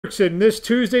And this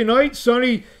Tuesday night,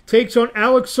 Sonny takes on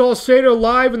Alex Saucedo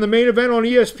live in the main event on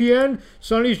ESPN.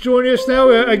 Sonny's joining us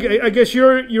now. I guess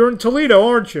you're in Toledo,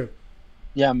 aren't you?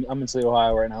 Yeah, I'm in Toledo,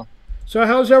 Ohio right now. So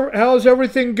how's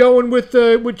everything going with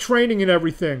training and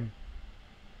everything?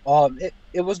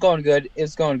 It was going good.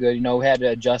 It's going good. You know, we had to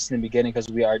adjust in the beginning because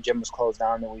our gym was closed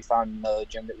down, and we found another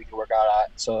gym that we could work out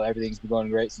at. So everything's been going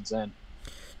great since then.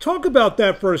 Talk about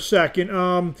that for a second.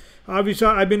 Obviously,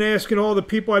 I've been asking all the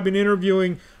people I've been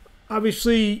interviewing.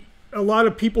 Obviously, a lot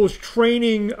of people's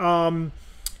training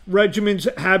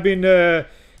regimens have been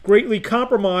greatly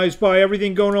compromised by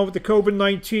everything going on with the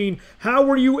COVID-19. How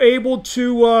were you able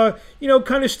to,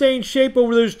 kind of stay in shape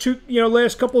over those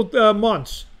last couple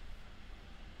months?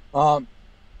 Well,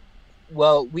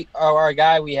 our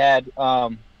guy we had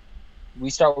we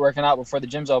started working out before the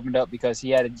gyms opened up because he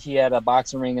had a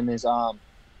boxing ring in his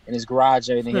garage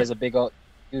and everything. He has a big old,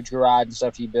 huge garage and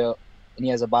stuff he built, and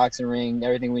he has a boxing ring,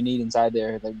 everything we need inside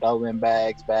there, like double rim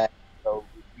bags. So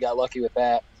we got lucky with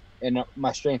that. And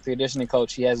my strength conditioning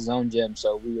coach, he has his own gym,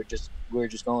 so we were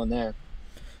just going there.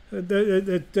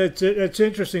 That's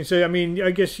interesting. So I mean,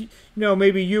 I guess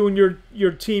maybe you and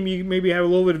your team, you maybe have a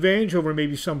little advantage over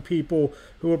maybe some people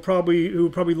who are probably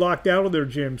locked out of their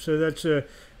gym. So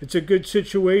it's a good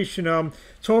situation.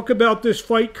 Talk about this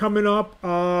fight coming up.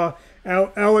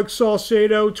 Alex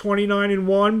Saucedo,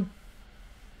 29-1,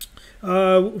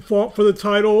 fought for the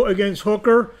title against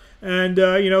Hooker, and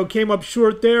came up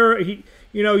short there.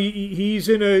 He's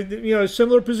in a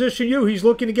similar position to you. He's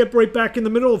looking to get right back in the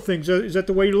middle of things. Is that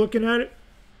the way you're looking at it?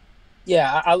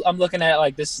 Yeah, I'm looking at it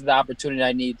like this is the opportunity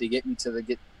I need to get me to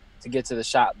get to the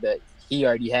shot that he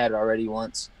already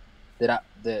once. That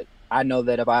I know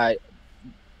that if I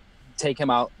take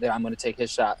him out, that I'm going to take his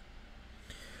shot.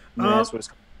 That's what it's.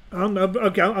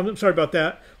 Okay, I'm sorry about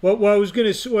that. What I was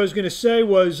gonna say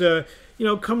was,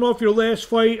 coming off your last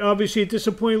fight, obviously a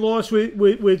disappointing loss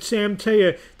with Sam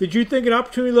Taya. Did you think an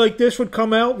opportunity like this would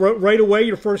come out right away,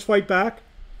 your first fight back?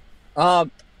 I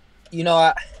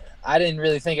didn't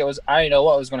really think it was. I didn't know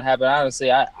what was going to happen.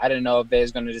 Honestly, I didn't know if they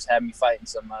was going to just have me fighting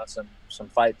some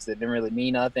fights that didn't really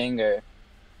mean nothing, or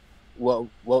what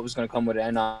was going to come with it.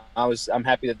 And I'm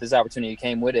happy that this opportunity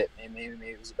came with it, and maybe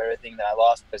it was a better thing that I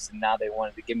lost because now they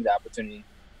wanted to give me the opportunity.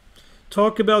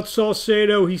 Talk about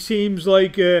Saucedo. He seems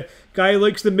like a guy who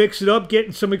likes to mix it up,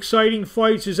 getting some exciting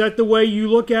fights. Is that the way you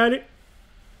look at it?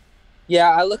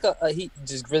 Yeah, I look at he's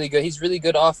just really good. He's really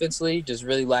good offensively, just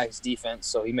really lacks defense.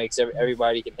 So he makes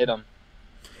everybody can hit him.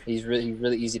 He's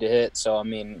really easy to hit. So I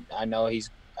mean, I know he's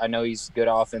good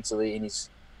offensively, and he's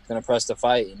going to press the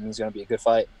fight, and he's going to be a good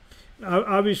fight.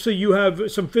 Obviously, you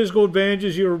have some physical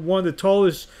advantages. You're one of the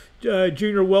tallest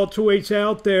junior welterweights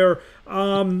out there.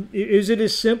 Is it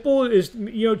as simple as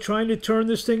trying to turn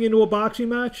this thing into a boxing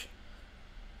match?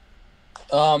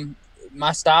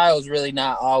 My style is really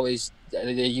not always.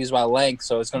 They use my length,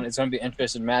 so it's gonna be an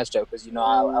interesting matchup because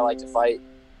I like to fight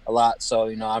a lot. So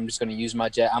I'm just gonna use my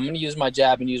jab. I'm gonna use my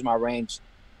jab and use my range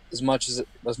as much as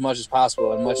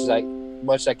possible, and much as I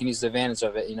can use the advantage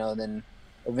of it. Then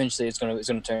eventually it's gonna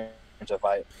turn into a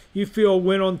fight. You feel a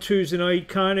win on Tuesday night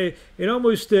it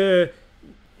almost it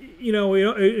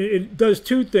does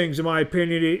two things in my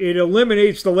opinion. It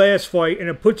eliminates the last fight and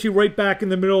it puts you right back in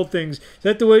the middle of things.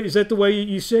 Is that the way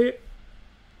you see it?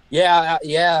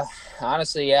 Yeah.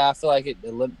 Honestly, yeah, I feel like it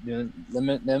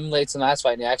eliminates the last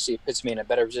fight, and actually it puts me in a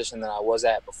better position than I was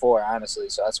at before, honestly.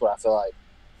 So that's what I feel like.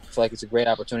 I feel like it's a great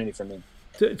opportunity for me.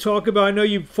 Talk about, I know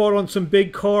you fought on some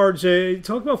big cards.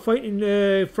 Talk about fighting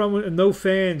from no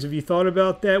fans. Have you thought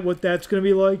about that, what that's going to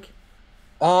be like?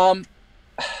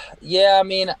 Yeah, I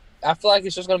mean, I feel like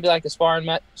it's just going to be like a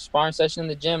sparring session in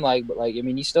the gym.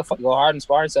 You still go hard in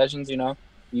sparring sessions,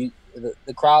 the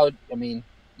crowd,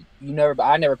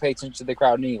 I never pay attention to the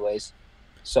crowd anyways.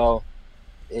 So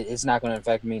it's not going to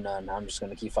affect me none. I'm just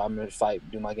going to keep fighting, fight,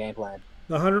 do my game plan.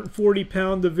 The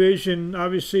 140-pound division,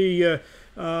 obviously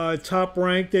top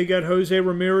ranked. They got Jose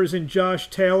Ramirez and Josh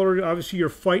Taylor. Obviously, you're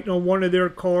fighting on one of their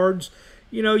cards.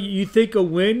 You think a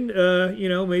win,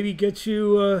 maybe gets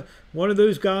you one of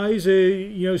those guys,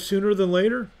 sooner than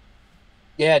later?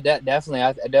 Yeah, definitely.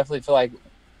 I definitely feel like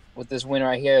with this win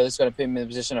right here, it's going to put me in a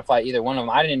position to fight either one of them.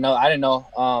 I didn't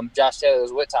know Josh Taylor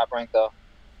was with Top Rank, though.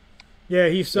 Yeah,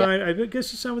 he signed. Yeah. I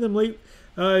guess he signed with them late.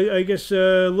 I guess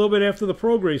a little bit after the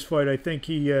Prograis fight. I think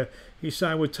he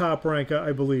signed with Top Rank,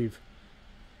 I believe.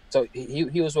 So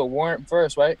he was with Warrant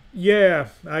first, right? Yeah,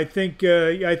 I think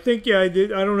I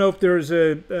did. I don't know if there's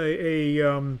a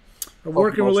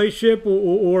working relationship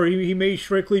or he may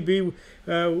strictly be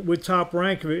with Top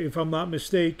Rank, if I'm not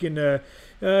mistaken.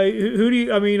 Who do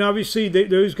you? I mean, obviously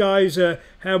those guys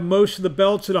have most of the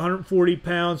belts at 140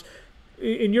 pounds.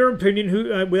 In your opinion,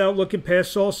 who, without looking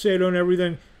past Saucedo and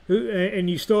everything, who, and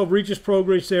you still have Regis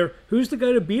Prograis there, who's the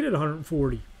guy to beat at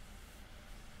 140?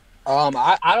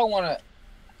 I don't want to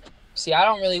see. I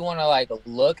don't really want to like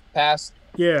look past.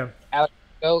 Yeah. Alex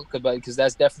Saucedo, because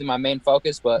that's definitely my main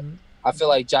focus. But I feel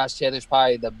like Josh Taylor's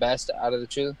probably the best out of the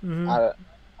two. Out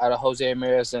of Jose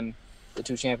Ramirez and the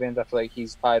two champions, I feel like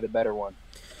he's probably the better one.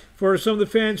 For some of the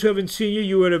fans who haven't seen you,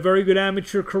 you had a very good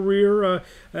amateur career.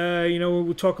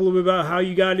 We'll talk a little bit about how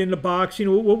you got into boxing.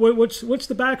 What's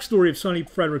the backstory of Sonny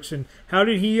Fredrickson? How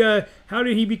did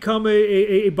he become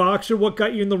a boxer? What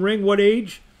got you in the ring? What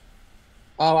age?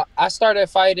 I started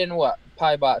fighting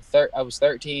probably about I was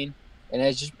 13, and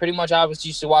it's just pretty much I was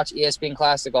used to watch ESPN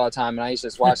Classic all the time, and I used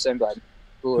to watch them like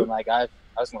cool, and like I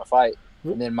was gonna fight,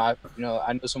 and then I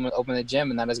knew someone opened the gym,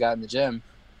 and then I just got in the gym.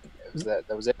 That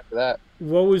was it after that.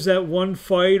 What was that one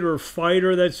fight or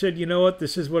fighter that said, you know what,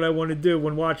 this is what I want to do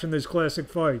when watching those classic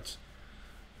fights?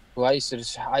 Well, it's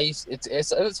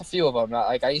a few of them.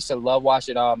 Like I used to love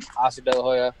watching Oscar De La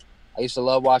Hoya. I used to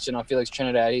love watching Felix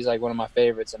Trinidad. He's like one of my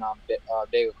favorites, and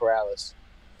Diego Corrales.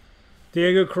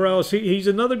 Diego Corrales, he's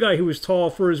another guy who was tall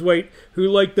for his weight, who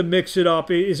liked to mix it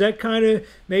up. Is that kind of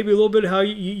maybe a little bit how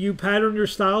you pattern your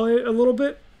style a little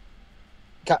bit?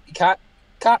 Kind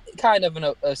of in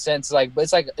a sense, like, but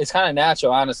it's kind of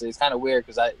natural. Honestly, it's kind of weird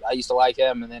because I used to like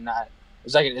him, and then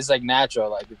it's like natural.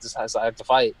 Like it just I have to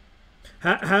fight.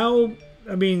 How?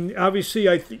 I mean, obviously,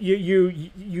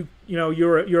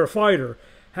 you're a fighter.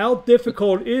 How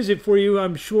difficult is it for you?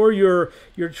 I'm sure your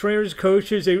trainers,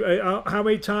 coaches, how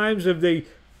many times have they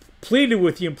pleaded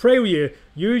with you and pray with you,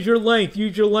 use your length,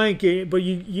 but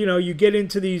you get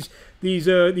into these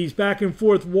back and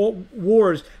forth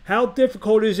wars. How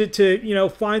difficult is it to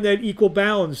find that equal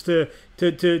balance to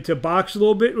box a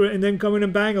little bit and then come in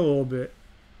and bang a little bit?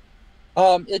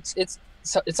 It's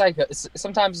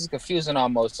sometimes it's confusing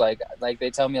almost. Like they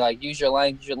tell me like use your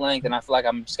length, and I feel like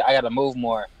I got to move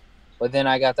more. But then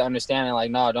I got the understanding like,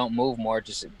 no, don't move more.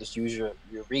 Just use your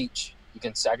reach. I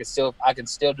can still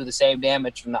do the same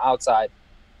damage from the outside.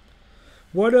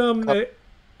 What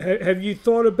have you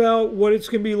thought about what it's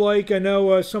gonna be like? I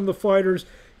know some of the fighters,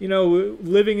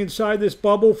 living inside this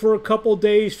bubble for a couple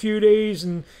days, few days,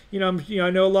 and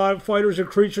I know a lot of fighters are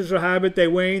creatures of habit. They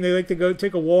wane. They like to go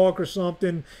take a walk or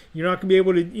something. You're not gonna be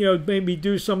able to maybe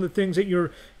do some of the things that you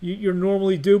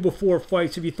normally do before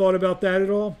fights. Have you thought about that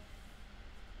at all?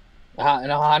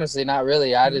 No, honestly, not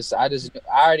really. I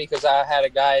already, because I had a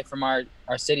guy from our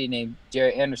city named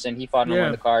Jared Anderson. He fought in one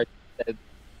of the cards. It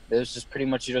was just pretty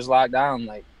much you just locked down.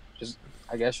 Like,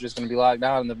 I guess you're just gonna be locked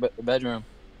down in the bedroom.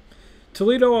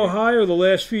 Toledo, Ohio. The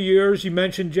last few years, you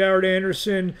mentioned Jared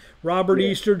Anderson, Robert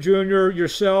Easter Jr.,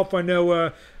 yourself. I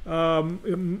know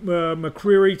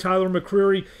McCreary, Tyler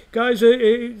McCreary. Guys,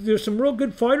 there's some real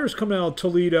good fighters coming out of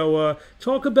Toledo.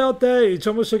 Talk about that. It's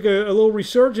almost like a little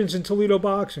resurgence in Toledo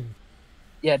boxing.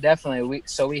 Yeah, definitely.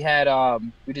 We had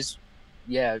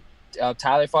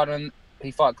Tyler fought him. He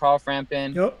fought Carl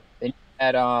Frampton. Yep. Then you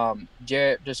had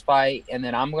Jarrett just fight, and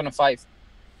then I'm gonna fight,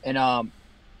 and on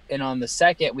the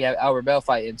second we have Albert Bell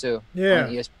fighting too.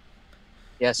 Yeah.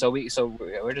 Yeah. So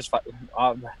we're just fighting.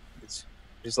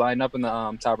 Just lining up in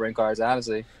the top rank cards,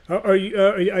 honestly. Are you?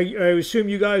 I assume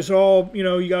you guys all,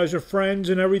 you guys are friends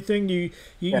and everything. You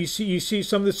see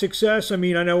some of the success. I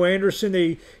mean, I know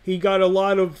Anderson. He got a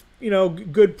lot of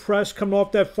good press coming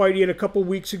off that fight he had a couple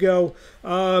weeks ago.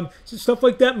 Stuff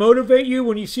like that motivate you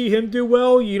when you see him do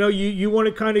well. You want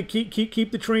to kind of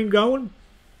keep the train going.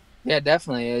 Yeah,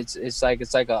 definitely. It's like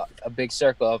a big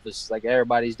circle of us. Like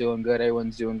everybody's doing good.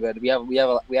 Everyone's doing good. We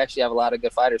actually have a lot of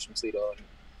good fighters from Toledo.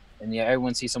 And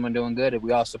everyone sees someone doing good, and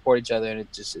we all support each other, and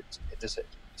it just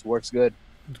works good.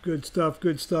 Good stuff.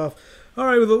 Good stuff. All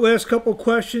right, well, the last couple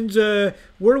questions.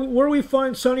 Where do we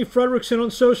find Sonny Fredrickson on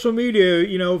social media?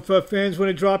 If fans want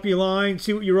to drop you a line,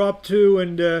 see what you're up to,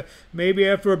 and maybe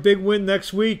after a big win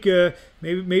next week,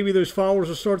 maybe those followers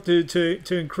will start to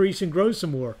increase and grow some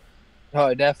more.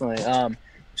 Oh, definitely.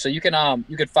 So you can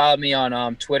follow me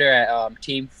on Twitter at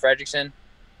Team Fredrickson,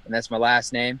 and that's my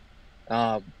last name.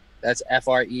 That's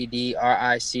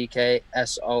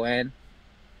Fredrickson,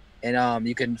 and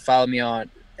you can follow me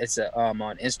on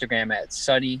Instagram at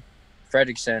Sonny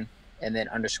Fredrickson and then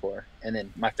 _, and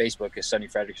then my Facebook is Sonny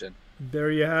Fredrickson. There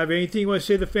you have. Anything you want to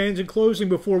say to the fans in closing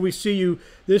before we see you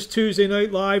this Tuesday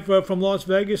night live from Las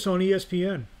Vegas on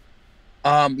ESPN?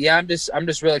 Yeah, I'm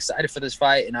just really excited for this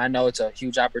fight, and I know it's a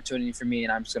huge opportunity for me,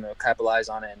 and I'm just gonna capitalize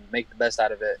on it and make the best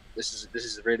out of it. This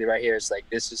is really right here. It's like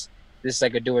this is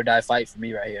like a do or die fight for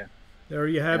me right here. There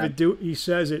you have it. He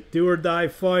says it. Do or die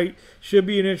fight. Should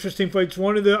be an interesting fight. It's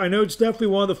one of the. I know it's definitely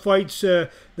one of the fights. Of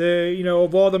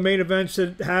all the main events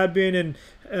that have been and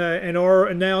are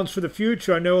announced for the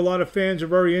future. I know a lot of fans are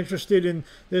very interested in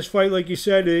this fight. Like you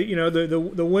said,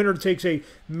 the winner takes a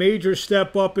major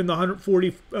step up in the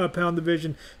 140-pound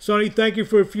division. Sonny, thank you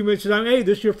for a few minutes of time. Hey,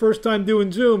 this is your first time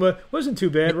doing Zoom. Wasn't too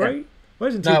bad, right?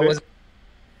 Wasn't too bad. It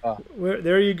wasn't.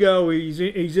 There you go. He's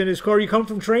in his car. You come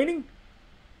from training?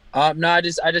 No, I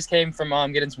just came from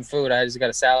getting some food. I just got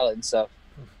a salad and stuff.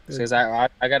 Because I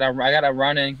got a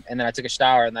running, and then I took a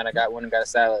shower, and then I got one and got a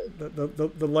salad.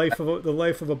 The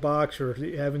life of a boxer,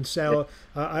 having salad.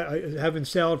 Having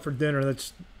salad for dinner.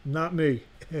 That's not me.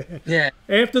 Yeah.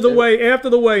 After the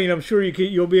weigh, I'm sure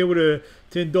you'll be able to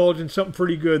indulge in something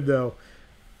pretty good though.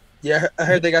 Yeah, I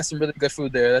heard they got some really good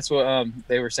food there. That's what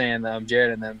they were saying.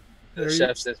 Jared and them, the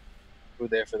chefs, that food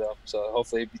there for them. So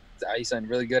hopefully he sounded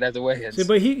really good at the weigh-ins.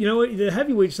 But the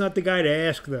heavyweight's not the guy to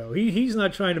ask though. He's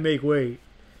not trying to make weight.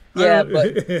 Yeah,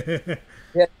 but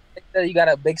you got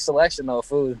a big selection of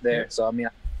food there. So I mean,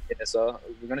 so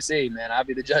we're gonna see, man. I'll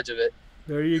be the judge of it.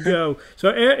 There you go.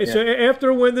 So after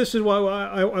a win, this is why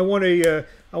I want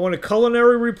a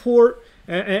culinary report,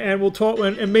 and we'll talk,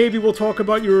 and maybe we'll talk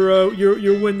about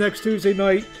your win next Tuesday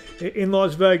night in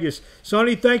Las Vegas.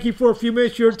 Sonny, thank you for a few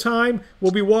minutes of your time.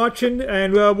 We'll be watching,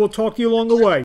 and we'll talk to you along the way.